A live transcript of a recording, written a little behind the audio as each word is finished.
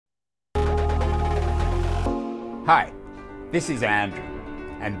Hi, this is Andrew,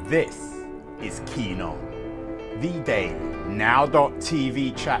 and this is Keen On, the daily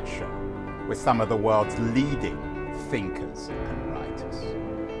now.tv chat show with some of the world's leading thinkers and writers.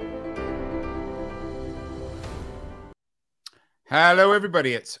 Hello,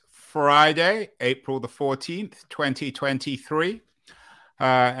 everybody. It's Friday, April the 14th, 2023.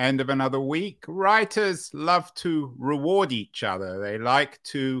 End of another week. Writers love to reward each other. They like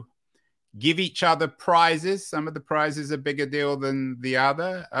to give each other prizes. Some of the prizes are a bigger deal than the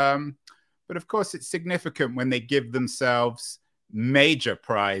other. But of course, it's significant when they give themselves major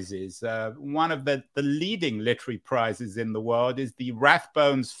prizes. One of the leading literary prizes in the world is the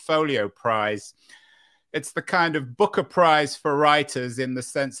Rathbones Folio Prize. It's the kind of Booker Prize for writers in the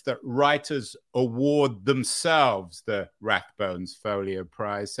sense that writers award themselves the Rathbones Folio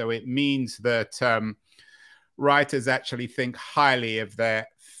Prize. So it means that writers actually think highly of their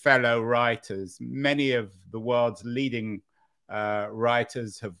fellow writers. Many of the world's leading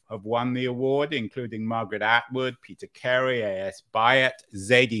writers have won the award, including Margaret Atwood, Peter Carey, A.S. Byatt,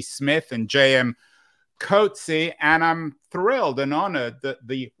 Zadie Smith, and J.M. Coetzee. And I'm thrilled and honored that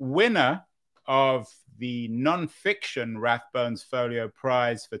the winner of the nonfiction Rathbones Folio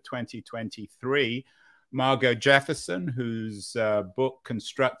Prize for 2023, Margo Jefferson, whose book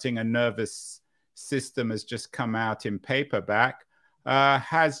Constructing a Nervous System has just come out in paperback,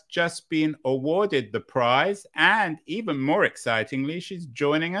 has just been awarded the prize. And even more excitingly, she's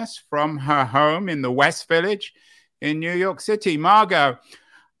joining us from her home in the West Village in New York City. Margo,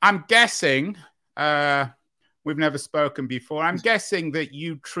 I'm guessing, we've never spoken before, I'm guessing that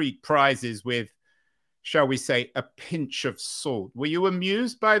you treat prizes with, shall we say, a pinch of salt. Were you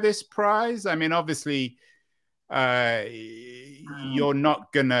amused by this prize? I mean, obviously, you're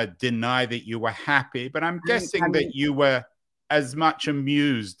not going to deny that you were happy, but I'm guessing that you were as much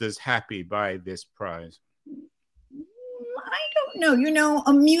amused as happy by this prize. I don't know. You know,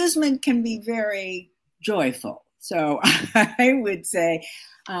 amusement can be very joyful. So I would say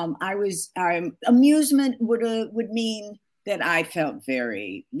amusement would mean that I felt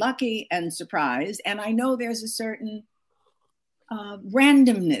very lucky and surprised. And I know there's a certain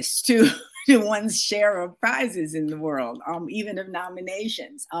randomness to one's share of prizes in the world, even of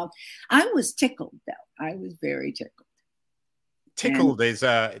nominations. I was tickled, though. I was very tickled. Tickled is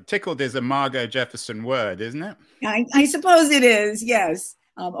a Margo Jefferson word, isn't it? I suppose it is. Yes,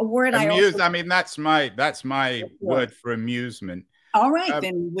 a word. Amused. I mean, that's my word for amusement. All right,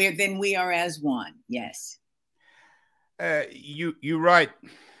 then we are as one. Yes. You write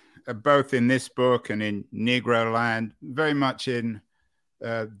both in this book and in Negro Land, very much in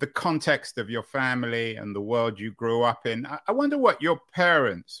the context of your family and the world you grew up in. I wonder what your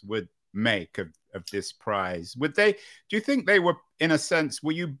parents would make of this prize. Do you think they were, in a sense,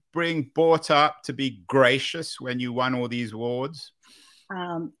 were you being brought up to be gracious when you won all these awards?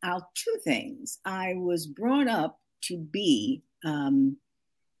 Two things. I was brought up to be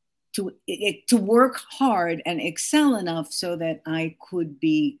to work hard and excel enough so that I could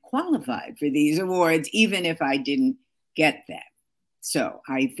be qualified for these awards, even if I didn't get them. So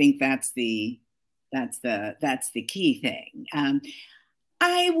I think that's the key thing.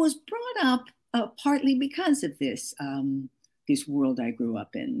 I was brought up partly because of this world I grew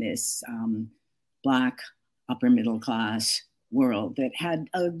up in, this Black upper middle class world that had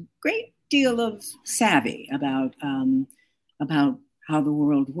a great deal of savvy about how the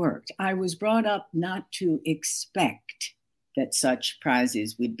world worked. I was brought up not to expect that such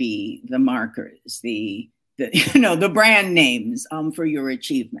prizes would be the markers, the brand names for your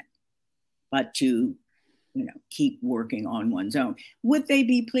achievement, but to keep working on one's own. Would they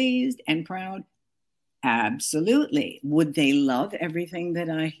be pleased and proud? Absolutely. Would they love everything that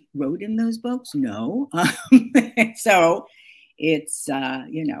I wrote in those books? No. So it's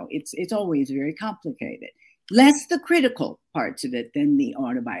always very complicated. Less the critical parts of it than the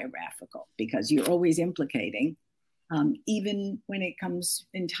autobiographical, because you're always implicating, even when it comes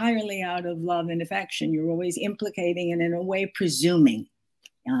entirely out of love and affection, you're always implicating and in a way presuming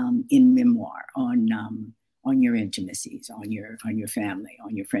in memoir on your intimacies, on your family,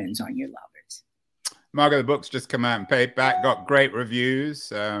 on your friends, on your lovers. Margo, the book's just come out in paperback, got great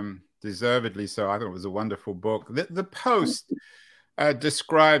reviews, deservedly so. I thought it was a wonderful book. The Post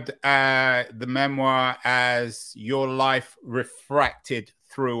described the memoir as your life refracted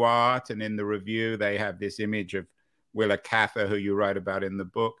through art, and in the review they have this image of Willa Cather, who you write about in the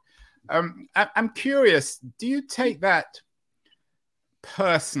book. I'm curious, do you take that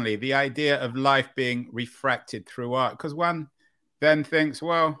personally, the idea of life being refracted through art? Because one then thinks,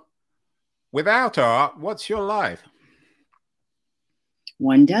 well, without art, what's your life?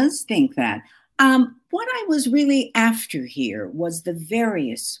 One does think that. What I was really after here was the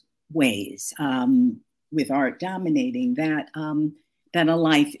various ways, with art dominating, that a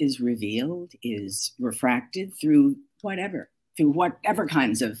life is revealed, is refracted through whatever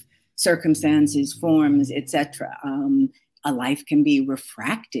kinds of circumstances, forms, etc. A life can be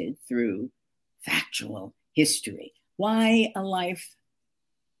refracted through factual history. Why a life?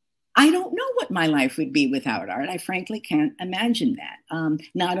 I don't know what my life would be without art. I frankly can't imagine that.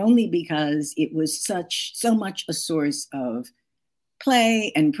 Not only because it was so much a source of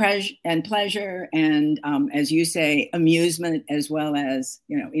play and pleasure, and as you say, amusement, as well as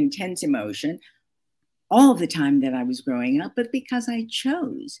intense emotion, all the time that I was growing up, but because I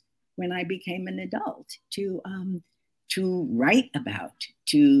chose when I became an adult to write about,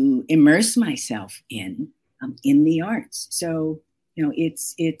 to immerse myself in the arts. So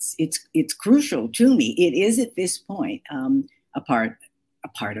it's crucial to me. It is at this point a part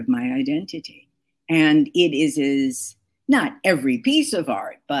of my identity, and it is not every piece of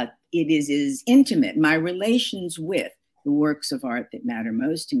art, but it is as intimate. My relations with the works of art that matter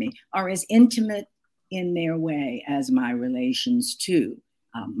most to me are as intimate in their way as my relations to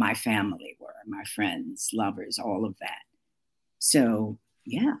my family were, my friends, lovers, all of that. So,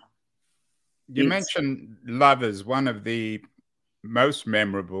 yeah. You mentioned lovers. One of the most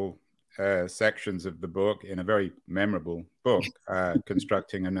memorable sections of the book, in a very memorable book,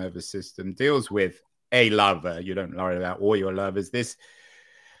 Constructing a Nervous System, deals with a lover. You don't worry about all your lovers. This,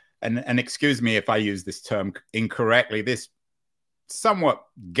 and excuse me if I use this term incorrectly, this somewhat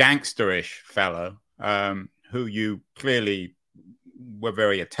gangsterish fellow who you clearly were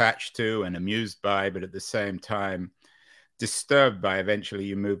very attached to and amused by, but at the same time disturbed by. Eventually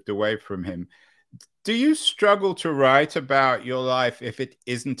you moved away from him. Do you struggle to write about your life if it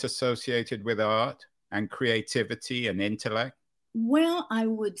isn't associated with art and creativity and intellect? Well, I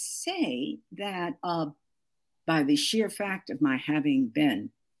would say that by the sheer fact of my having been,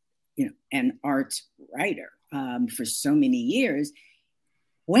 an art writer for so many years,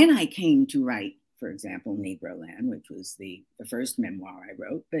 when I came to write, for example, Negroland, which was the first memoir I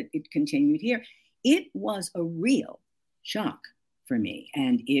wrote, but it continued here, it was a real shock for me,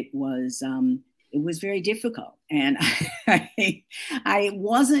 and it was very difficult, and I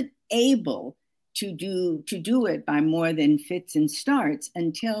wasn't able to do it by more than fits and starts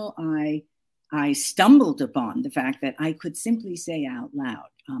until I stumbled upon the fact that I could simply say out loud,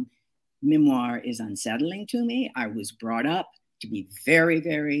 memoir is unsettling to me. I was brought up to be very,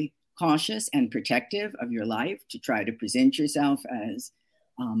 very cautious and protective of your life, to try to present yourself as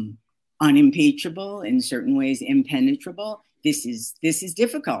unimpeachable, in certain ways impenetrable. This is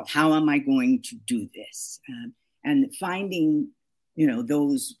difficult. How am I going to do this? And finding,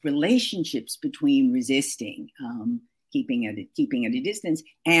 those relationships between resisting, keeping at a distance,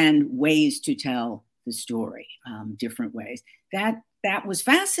 and ways to tell the story, different ways. That was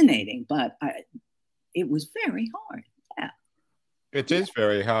fascinating, but it was very hard. Yeah, it is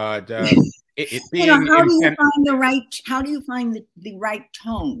very hard. How do you find the right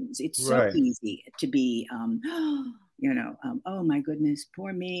tones? It's so easy to be, oh my goodness,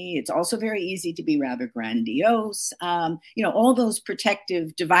 poor me. It's also very easy to be rather grandiose. All those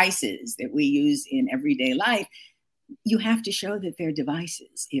protective devices that we use in everyday life, you have to show that they're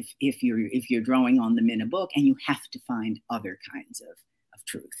devices if you're drawing on them in a book, and you have to find other kinds of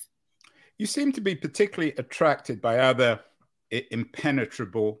truth. You seem to be particularly attracted by other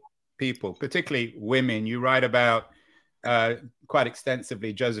impenetrable people, particularly women. You write about quite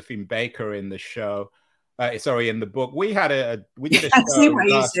extensively Josephine Baker in the show. In the book. We did a show. See why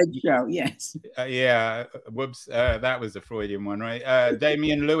you said show, yes. Yeah, whoops, that was a Freudian one, right?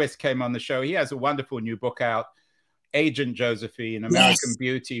 Damian Lewis came on the show. He has a wonderful new book out, Agent Josephine, American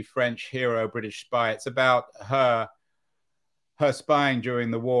Beauty, French Hero, British Spy. It's about her spying during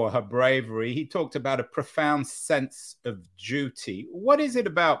the war, her bravery. He talked about a profound sense of duty. What is it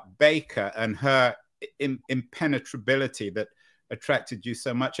about Baker and her impenetrability that attracted you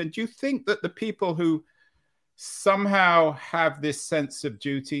so much? And do you think that the people who somehow have this sense of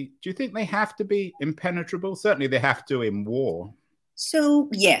duty, do you think they have to be impenetrable? Certainly they have to in war. So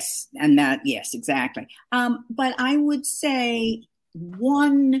yes, yes, exactly. But I would say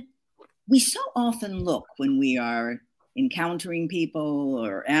we so often look, when we are encountering people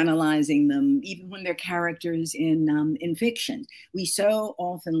or analyzing them, even when they're characters in fiction, we so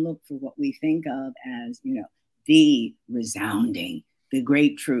often look for what we think of as, the resounding, the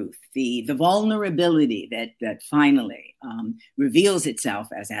great truth, the vulnerability that finally reveals itself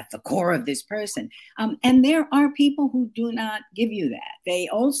as at the core of this person. And there are people who do not give you that. They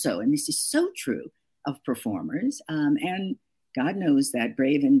also, and this is so true of performers and God knows that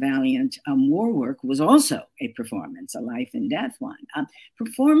brave and valiant war work was also a performance, a life and death one.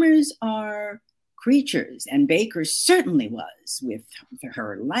 Performers are creatures, and Baker certainly was, with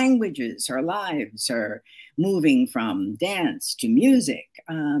her languages, her lives, her moving from dance to music,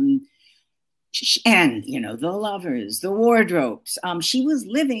 and the lovers, the wardrobes. She was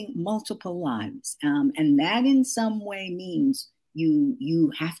living multiple lives, and that in some way means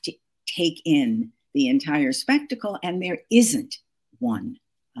you have to take in the entire spectacle, and there isn't one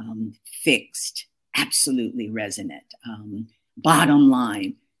fixed, absolutely resonant, bottom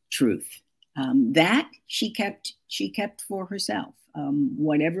line truth. That she kept for herself,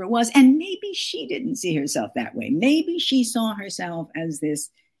 whatever it was. And maybe she didn't see herself that way. Maybe she saw herself as this,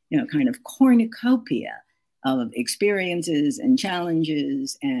 kind of cornucopia of experiences and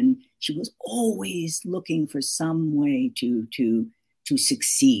challenges. And she was always looking for some way to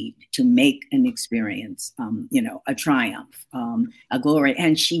succeed, to make an experience, a triumph, a glory.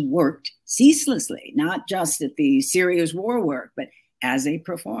 And she worked ceaselessly, not just at the serious war work, but as a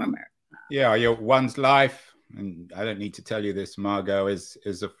performer. Yeah, one's life, and I don't need to tell you this, Margo, is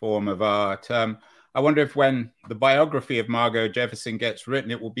a form of art. I wonder if when the biography of Margo Jefferson gets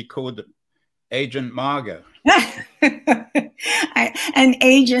written, it will be called Agent Margo. An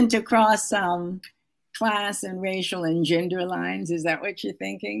agent across class and racial and gender lines. Is that what you're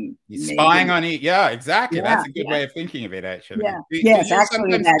thinking? You're spying on it. Yeah, exactly. Yeah, that's a good way of thinking of it, actually. Yeah. Do you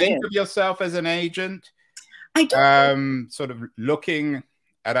sometimes think of yourself as an agent? I don't. Sort of looking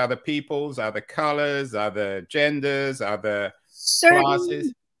at other people's, other colors, other genders, other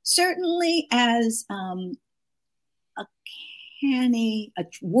classes? Certainly as a canny,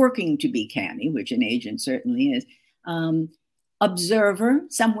 working to be canny, which an agent certainly is, observer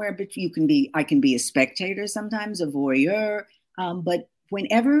somewhere, but I can be a spectator sometimes, a voyeur, but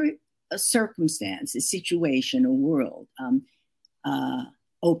whenever a circumstance, a situation, a world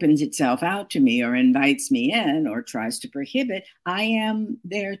opens itself out to me or invites me in or tries to prohibit, I am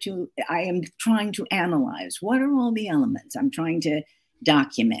trying to analyze what are all the elements. I'm trying to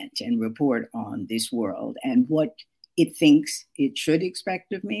document and report on this world and what it thinks it should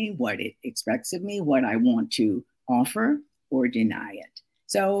expect of me, what it expects of me, what I want to offer or deny it.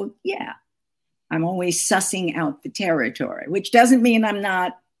 So yeah, I'm always sussing out the territory, which doesn't mean I'm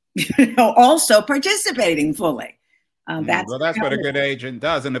not, also participating fully. That's what a good agent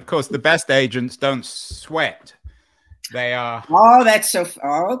does. And of course, the best agents don't sweat. They are. Oh, that's so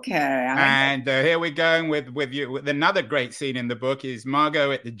okay. And here we're going with you. With another great scene in the book is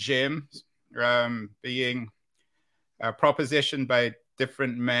Margo at the gym, being propositioned by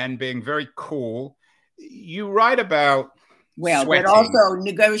different men, being very cool. You write about sweating, but also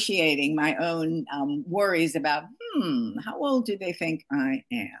negotiating my own worries about how old do they think I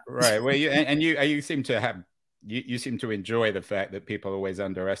am? Right. Well, you seem to have. You seem to enjoy the fact that people always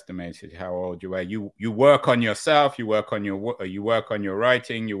underestimated how old you are. You work on yourself. You work on your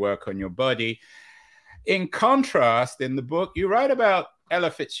writing. You work on your body. In contrast, in the book, you write about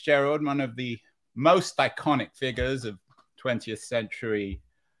Ella Fitzgerald, one of the most iconic figures of 20th century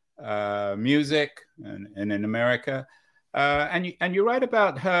music and in America, and you write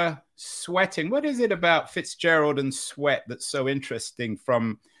about her sweating. What is it about Fitzgerald and sweat that's so interesting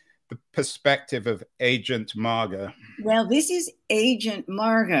from the perspective of Agent Margo? Well, this is Agent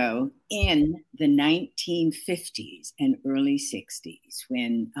Margo in the 1950s and early 60s,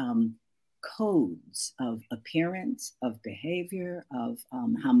 when codes of appearance, of behavior, of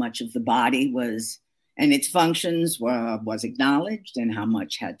how much of the body was and its functions was acknowledged and how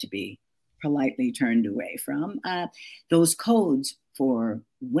much had to be politely turned away from. Those codes for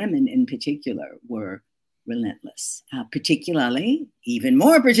women in particular were relentless, even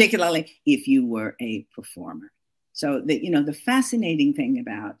more particularly, if you were a performer. So the fascinating thing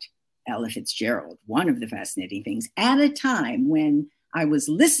about Ella Fitzgerald, one of the fascinating things, at a time when I was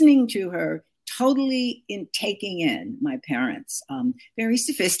listening to her, totally taking in my parents' very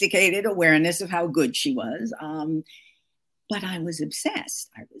sophisticated awareness of how good she was, but I was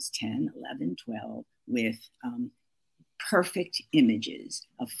obsessed. I was 10, 11, 12 with perfect images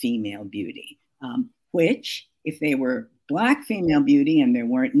of female beauty, which, if they were Black female beauty, and there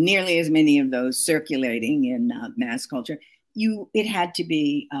weren't nearly as many of those circulating in mass culture, it had to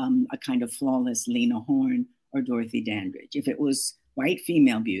be a kind of flawless Lena Horne or Dorothy Dandridge. If it was white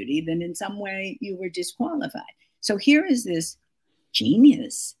female beauty, then in some way you were disqualified. So here is this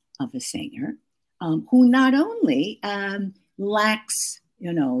genius of a singer who not only lacks,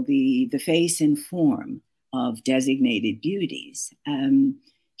 the face and form of designated beauties.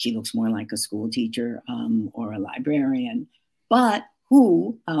 She looks more like a school teacher or a librarian, but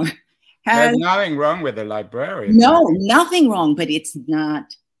who There's nothing wrong with a librarian. No, nothing wrong, but it's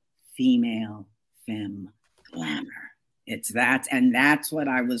not female femme glamour. It's that, and that's what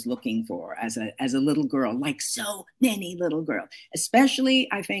I was looking for as a little girl, like so many little girls, especially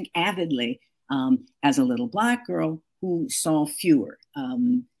I think avidly as a little Black girl who saw fewer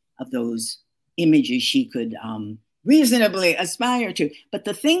of those images she could reasonably aspire to. But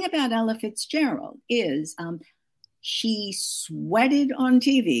the thing about Ella Fitzgerald is she sweated on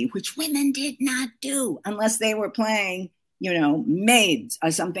TV, which women did not do unless they were playing, maids or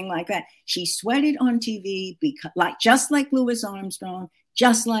something like that. She sweated on TV because, just like Louis Armstrong,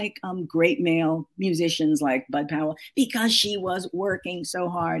 just like great male musicians like Bud Powell, because she was working so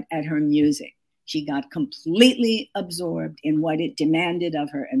hard at her music. She got completely absorbed in what it demanded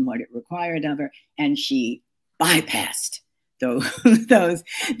of her and what it required of her, and she bypassed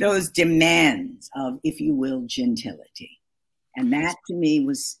those demands of, if you will, gentility. And that to me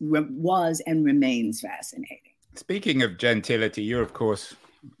was and remains fascinating. Speaking of gentility, you're of course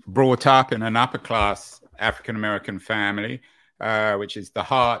brought up in an upper class African-American family, which is the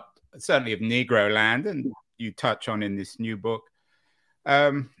heart certainly of Negro land, and you touch on in this new book.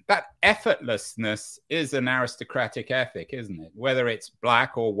 That effortlessness is an aristocratic ethic, isn't it? Whether it's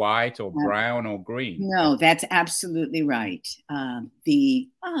Black or white or brown or green. No, that's absolutely right.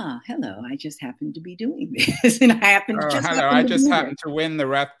 Hello, I just happened to be doing this. And I happened to win the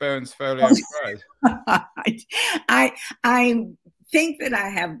Rathbones Folio Prize. I think that I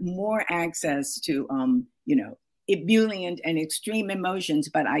have more access to, ebullient and extreme emotions,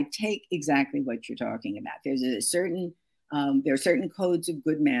 but I take exactly what you're talking about. There's there are certain codes of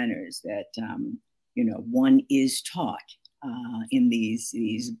good manners that, one is taught in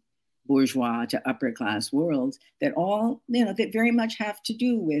these bourgeois to upper class worlds that that very much have to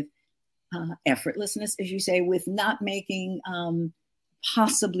do with effortlessness, as you say, with not making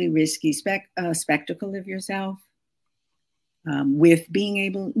possibly risky spectacle of yourself, with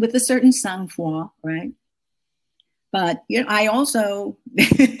a certain sang-froid, right? But I also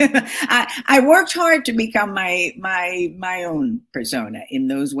I worked hard to become my own persona in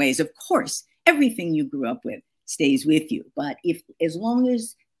those ways. Of course, everything you grew up with stays with you. But as long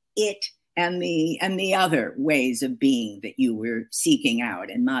as it and the other ways of being that you were seeking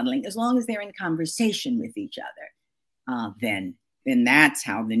out and modeling, as long as they're in conversation with each other, then that's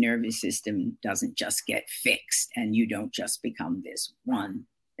how the nervous system doesn't just get fixed, and you don't just become this one,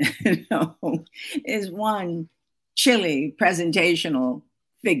 is one chilly presentational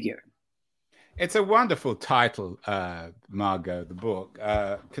figure. It's a wonderful title, Margo, the book,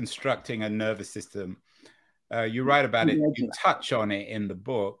 Constructing a Nervous System. You write about it, you touch on it in the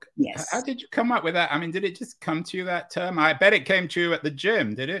book. Yes. How did you come up with that? I mean, did it just come to you, that term? I bet it came to you at the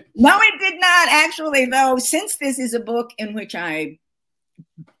gym, did it? No, it did not, actually, though. Since this is a book in which I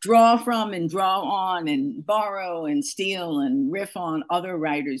draw from and draw on and borrow and steal and riff on other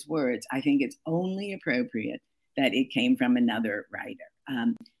writers' words, I think it's only appropriate that it came from another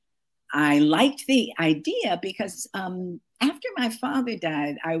writer. I liked the idea because after my father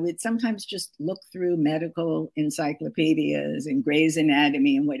died, I would sometimes just look through medical encyclopedias and Gray's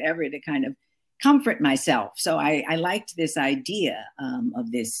Anatomy and whatever to kind of comfort myself. So I liked this idea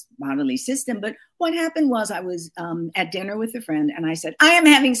of this bodily system. But what happened was I was at dinner with a friend and I said, I am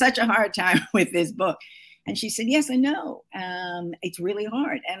having such a hard time with this book. And she said, yes, I know. It's really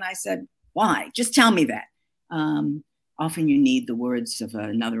hard. And I said, why? Just tell me that. Often you need the words of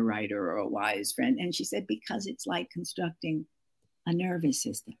another writer or a wise friend. And she said, because it's like constructing a nervous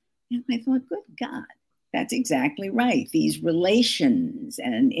system. And I thought, good God, that's exactly right. These relations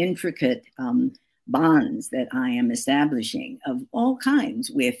and intricate bonds that I am establishing of all kinds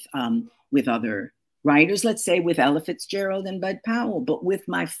with other writers, let's say with Ella Fitzgerald and Bud Powell, but with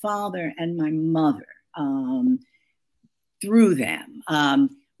my father and my mother through them,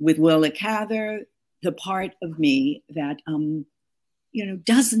 with Willa Cather, the part of me that,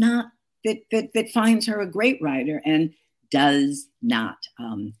 does not, that finds her a great writer and does not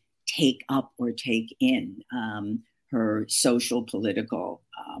take up or take in her social, political,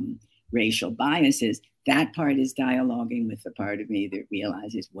 racial biases. That part is dialoguing with the part of me that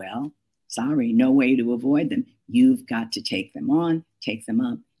realizes, well, sorry, no way to avoid them. You've got to take them on, take them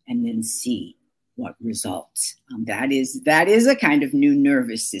up, and then see what results. That is a kind of new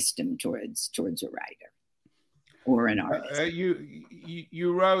nervous system towards a writer or an artist.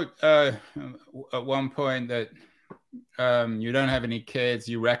 You wrote at one point that you don't have any kids.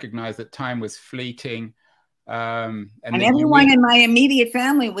 You recognize that time was fleeting, and everyone in my immediate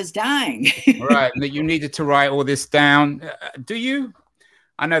family was dying. Right, and that you needed to write all this down. Do you?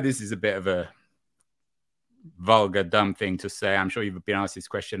 I know this is a bit of a vulgar, dumb thing to say. I'm sure you've been asked this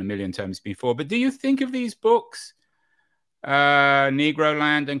question a million times before, but do you think of these books,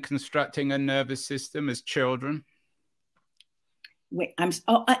 Negroland and Constructing a Nervous System, as children? Wait,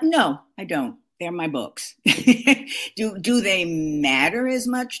 no, I don't. They're my books. Do they matter as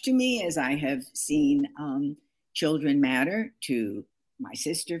much to me as I have seen children matter to my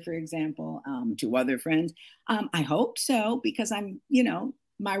sister, for example, to other friends? I hope so, because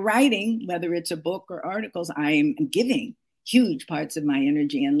my writing, whether it's a book or articles, I'm giving huge parts of my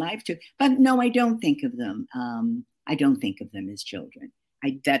energy and life to. But no, I don't think of them. I don't think of them as children.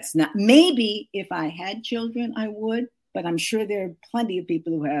 That's not. Maybe if I had children, I would. But I'm sure there are plenty of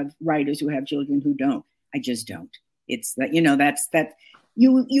people who have writers who have children who don't. I just don't. It's that, that's that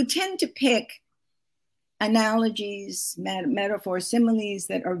you tend to pick analogies, metaphors, similes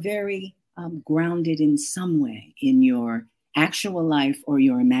that are very grounded in some way in your actual life or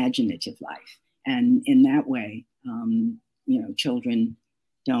your imaginative life. And in that way, children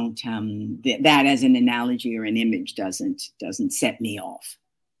don't, that as an analogy or an image doesn't set me off.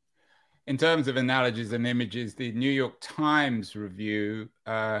 In terms of analogies and images, the New York Times review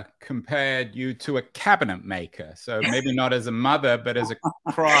compared you to a cabinet maker. So maybe not as a mother, but as a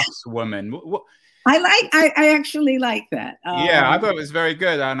craftswoman. I actually like that. Yeah, I thought it was very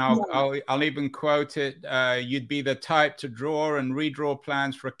good, and I'll even quote it. You'd be the type to draw and redraw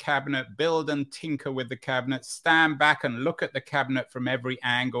plans for a cabinet, build and tinker with the cabinet, stand back and look at the cabinet from every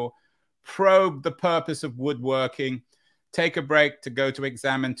angle, probe the purpose of woodworking, take a break to go to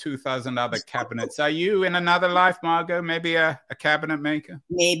examine 2,000 other cabinets. Are you in another life, Margo, maybe a cabinet maker?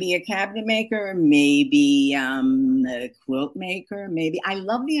 Maybe a cabinet maker, maybe a quilt maker, maybe. I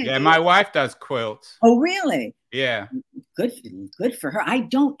love the idea. Yeah, my wife does quilts. Oh, really? Yeah. Good for her. I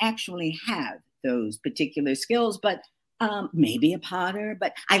don't actually have those particular skills, but maybe a potter.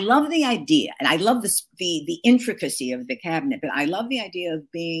 But I love the idea, and I love the intricacy of the cabinet, but I love the idea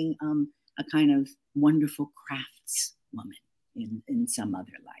of being a kind of wonderful craftswoman in some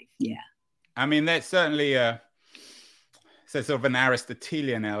other life. Yeah. I mean, that's certainly sort of an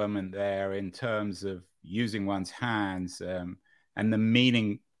Aristotelian element there in terms of using one's hands and the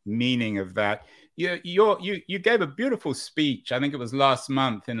meaning of that. You gave a beautiful speech. I think it was last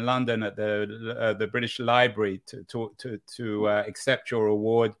month in London at the British Library to accept your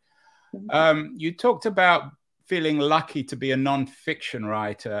award. You talked about feeling lucky to be a non-fiction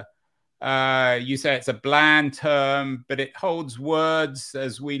writer. You say it's a bland term, but it holds words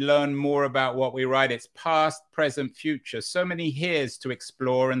as we learn more about what we write. It's past, present, future. So many here's to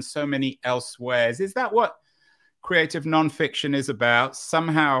explore and so many elsewheres. Is that what creative nonfiction is about?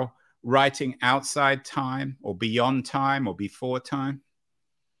 Somehow writing outside time or beyond time or before time?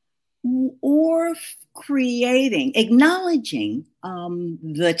 Or creating, acknowledging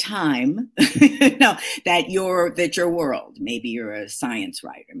the time that your world, maybe you're a science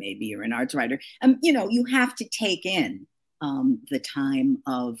writer, maybe you're an arts writer, you have to take in the time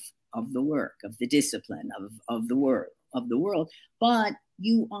of the work, of the discipline, of the world, but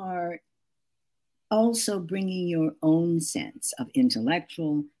you are also bringing your own sense of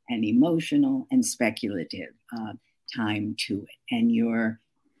intellectual and emotional and speculative time to it, and you're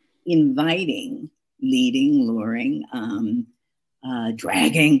inviting, leading, luring,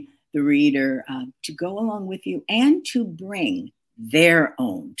 dragging the reader to go along with you and to bring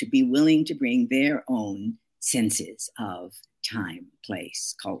to be willing to bring their own senses of time,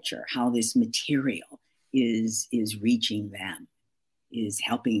 place, culture, how this material is reaching them, is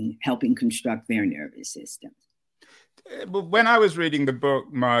helping construct their nervous system. When I was reading the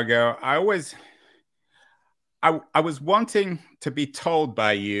book, Margo, I was wanting to be told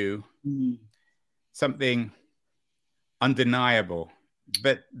by you something undeniable,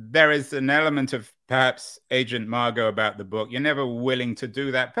 but there is an element of perhaps Agent Margo about the book. You're never willing to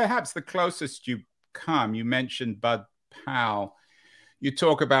do that. Perhaps the closest you come, you mentioned Bud Powell. You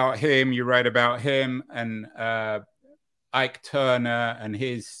talk about him, you write about him and Ike Turner and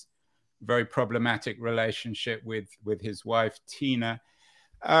his very problematic relationship with his wife, Tina.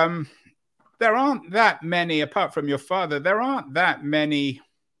 There aren't that many, apart from your father, there aren't that many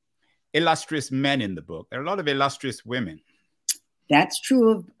illustrious men in the book. There are a lot of illustrious women. That's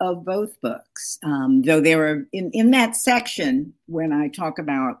true of both books. Though there are, in that section, when I talk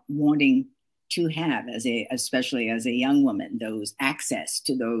about wanting to have, especially as a young woman, those access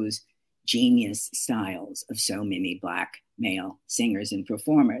to those genius styles of so many Black male singers and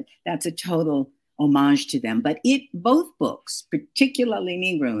performers, that's a total homage to them. But both books, particularly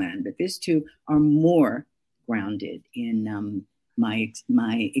Negroland, but this too, are more grounded in my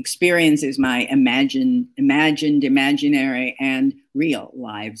experiences, my imagined, imaginary, and real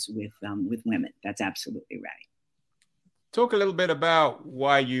lives with women. That's absolutely right. Talk a little bit about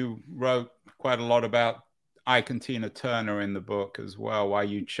why you wrote quite a lot about Ike and Tina Turner in the book as well, why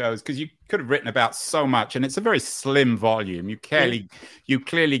you chose, because you could have written about so much, and it's a very slim volume. You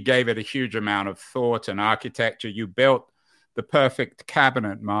clearly gave it a huge amount of thought and architecture. You built the perfect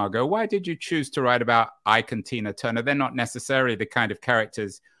cabinet, Margo. Why did you choose to write about Ike and Tina Turner? They're not necessarily the kind of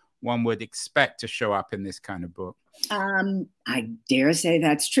characters one would expect to show up in this kind of book. I dare say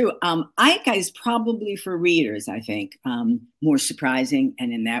that's true. Ike is probably for readers, I think, more surprising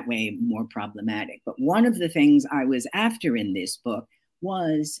and in that way more problematic. But one of the things I was after in this book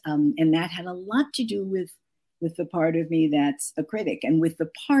was, and that had a lot to do with the part of me that's a critic and with the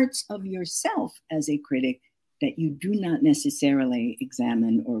parts of yourself as a critic that you do not necessarily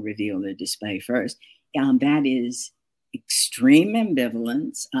examine or reveal or display first. That is extreme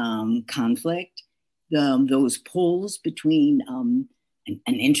ambivalence, conflict, those pulls between an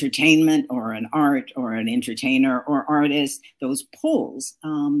entertainment or an art or an entertainer or artist, those pulls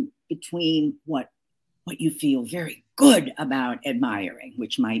between what you feel very good about admiring,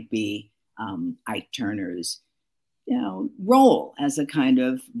 which might be Ike Turner's role as a kind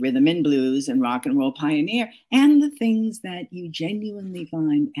of rhythm and blues and rock and roll pioneer, and the things that you genuinely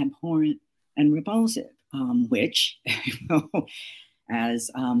find abhorrent and repulsive, which, as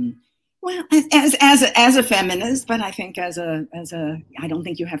a feminist, but I think as a I don't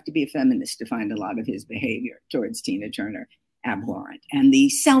think you have to be a feminist to find a lot of his behavior towards Tina Turner abhorrent, and the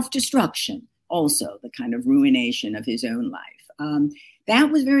self-destruction, also the kind of ruination of his own life.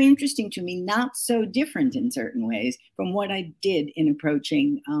 That was very interesting to me, not so different in certain ways from what I did in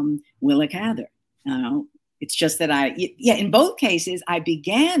approaching Willa Cather. It's just that in both cases, I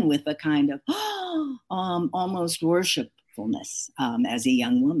began with a kind of almost worshipfulness as a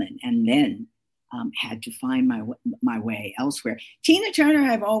young woman, and then had to find my way elsewhere. Tina Turner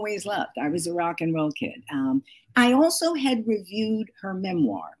I've always loved. I was a rock and roll kid. I also had reviewed her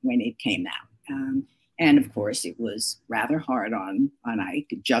memoir when it came out. And of course, it was rather hard on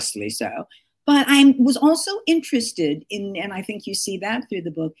Ike, justly so. But I was also interested in, and I think you see that through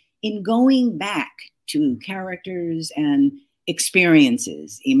the book, in going back to characters and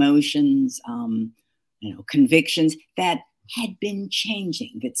experiences, emotions, convictions that had been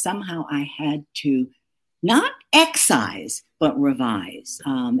changing, that somehow I had to not excise, but revise.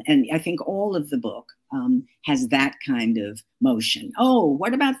 And I think all of the book has that kind of motion. Oh,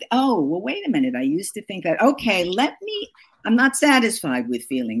 what about, well, wait a minute. I used to think that, okay, I'm not satisfied with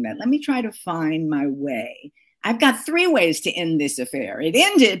feeling that. Let me try to find my way. I've got 3 ways to end this affair. It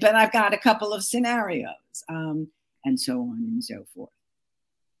ended, but I've got a couple of scenarios, and so on and so forth.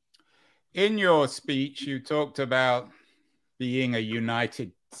 In your speech, you talked about being a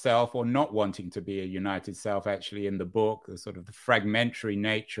united self, or not wanting to be a united self, actually, in the book, the sort of the fragmentary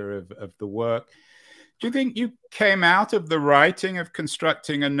nature of the work. Do you think you came out of the writing of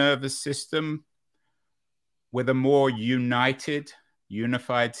constructing a nervous system with a more unified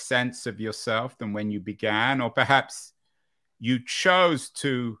sense of yourself than when you began? Or perhaps you chose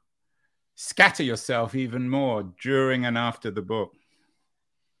to scatter yourself even more during and after the book?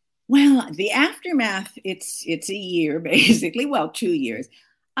 Well, the aftermath, it's a year, basically. Well, 2 years.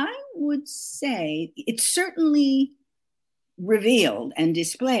 I would say it certainly revealed and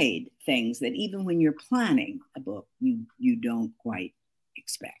displayed things that even when you're planning a book, you don't quite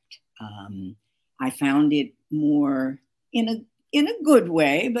expect. I found it more in a good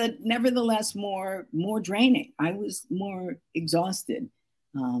way, but nevertheless more draining. I was more exhausted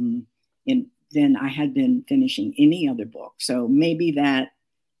than I had been finishing any other book. So maybe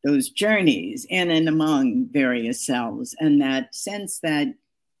those journeys in and among various selves, and that sense that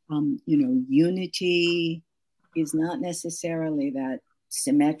unity is not necessarily that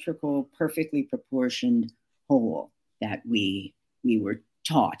symmetrical, perfectly proportioned whole that we were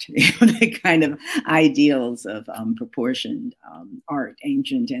taught, the kind of ideals of proportioned art,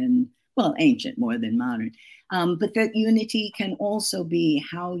 ancient more than modern. But that unity can also be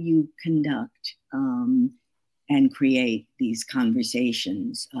how you conduct and create these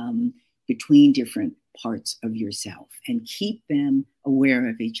conversations between different parts of yourself, and keep them aware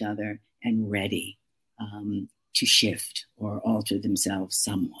of each other and ready to shift or alter themselves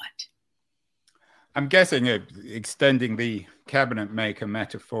somewhat. I'm guessing, extending the cabinet maker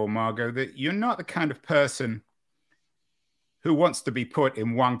metaphor, Margo, that you're not the kind of person who wants to be put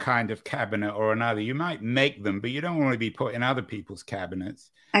in one kind of cabinet or another. You might make them, but you don't want to be put in other people's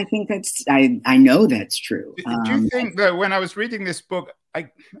cabinets. I think I know that's true. Do you think that when I was reading this book,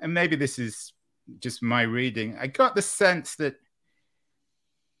 and maybe this is just my reading, I got the sense that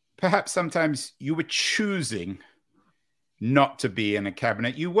perhaps sometimes you were choosing not to be in a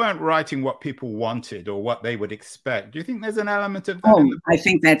cabinet. You weren't writing what people wanted or what they would expect. Do you think there's an element of that in the book? I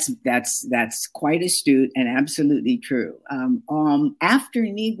think that's quite astute and absolutely true. After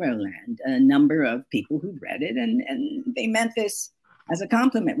Negroland, a number of people who read it, and they meant this as a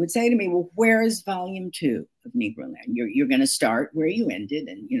compliment, would say to me, well, where is volume 2 of Negroland? You're going to start where you ended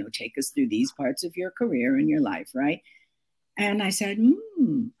and, take us through these parts of your career and your life, right? And I said,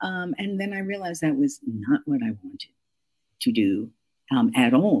 and then I realized that was not what I wanted to do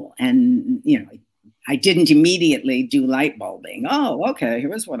at all. And, I didn't immediately do light bulbing. Oh, okay,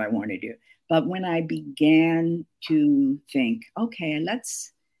 here's what I want to do. But when I began to think, okay,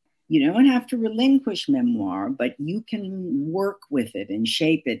 you don't have to relinquish memoir, but you can work with it and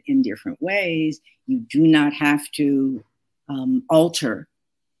shape it in different ways. You do not have to alter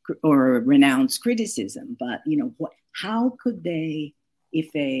or renounce criticism. But, how could they,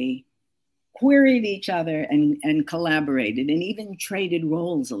 if they queried each other and collaborated and even traded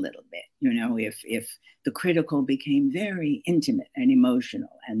roles a little bit, if the critical became very intimate and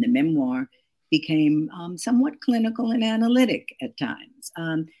emotional and the memoir became somewhat clinical and analytic at times,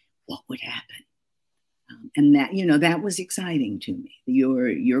 what would happen? And that, that was exciting to me.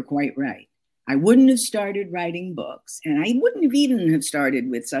 You're quite right. I wouldn't have started writing books, and I wouldn't have even have started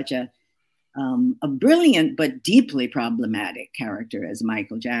with such a brilliant but deeply problematic character as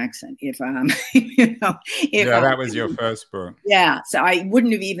Michael Jackson. That was your first book. Yeah, so I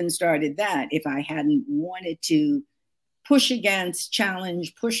wouldn't have even started that if I hadn't wanted to push against,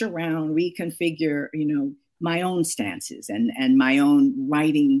 challenge, push around, reconfigure, my own stances and my own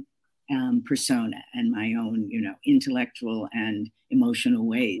writing persona and my own, intellectual and emotional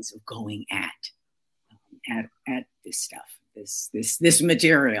ways of going at this stuff, this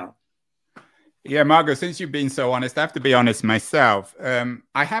material. Yeah, Margo, since you've been so honest, I have to be honest myself.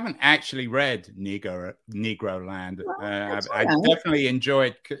 I haven't actually read Negroland. I definitely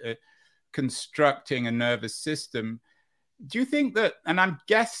enjoyed constructing a nervous system. Do you think that, and I'm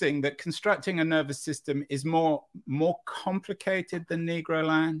guessing that constructing a nervous system is more complicated than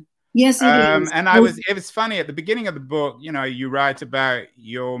Negroland? Yes, it is. And it was funny at the beginning of the book, you write about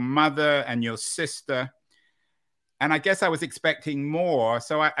your mother and your sister. And I guess I was expecting more.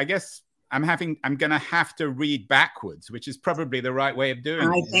 So I guess I'm going to have to read backwards, which is probably the right way of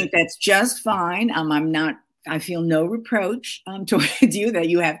doing it. I think that's just fine. I feel no reproach towards you that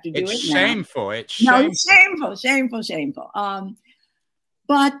you have to do it now. It's shameful. It's shameful.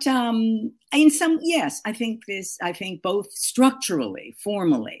 But in some, yes, I think both structurally,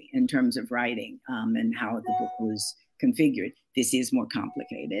 formally, in terms of writing and how the book was configured, this is more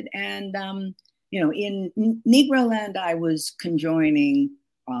complicated. And, in Negroland, I was conjoining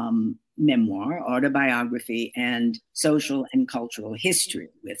memoir, autobiography, and social and cultural history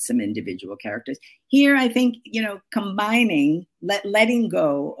with some individual characters. Here, I think, combining, letting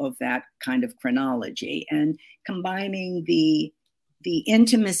go of that kind of chronology and combining the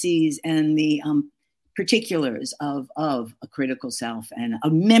intimacies and the particulars of a critical self and a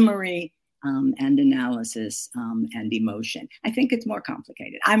memory and analysis and emotion. I think it's more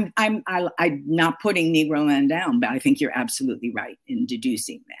complicated. I'm not putting Negroland down, but I think you're absolutely right in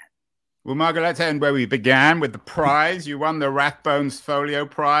deducing that. Well, Margo, let's end where we began with the prize. You won the Rathbones Folio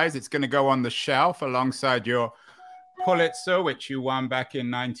Prize. It's going to go on the shelf alongside your Pulitzer, which you won back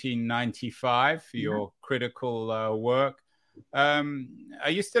in 1995 for your critical work. Are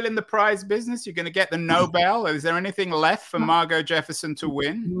you still in the prize business? You're going to get the Nobel? Is there anything left for Margo Jefferson to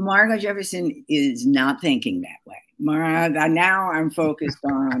win? Margo Jefferson is not thinking that way. Now I'm focused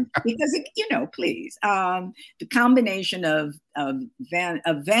on, because, please, the combination of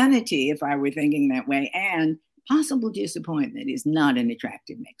vanity, if I were thinking that way, and possible disappointment is not an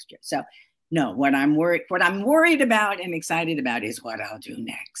attractive mixture. So, no, what I'm worried about and excited about is what I'll do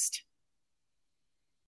next.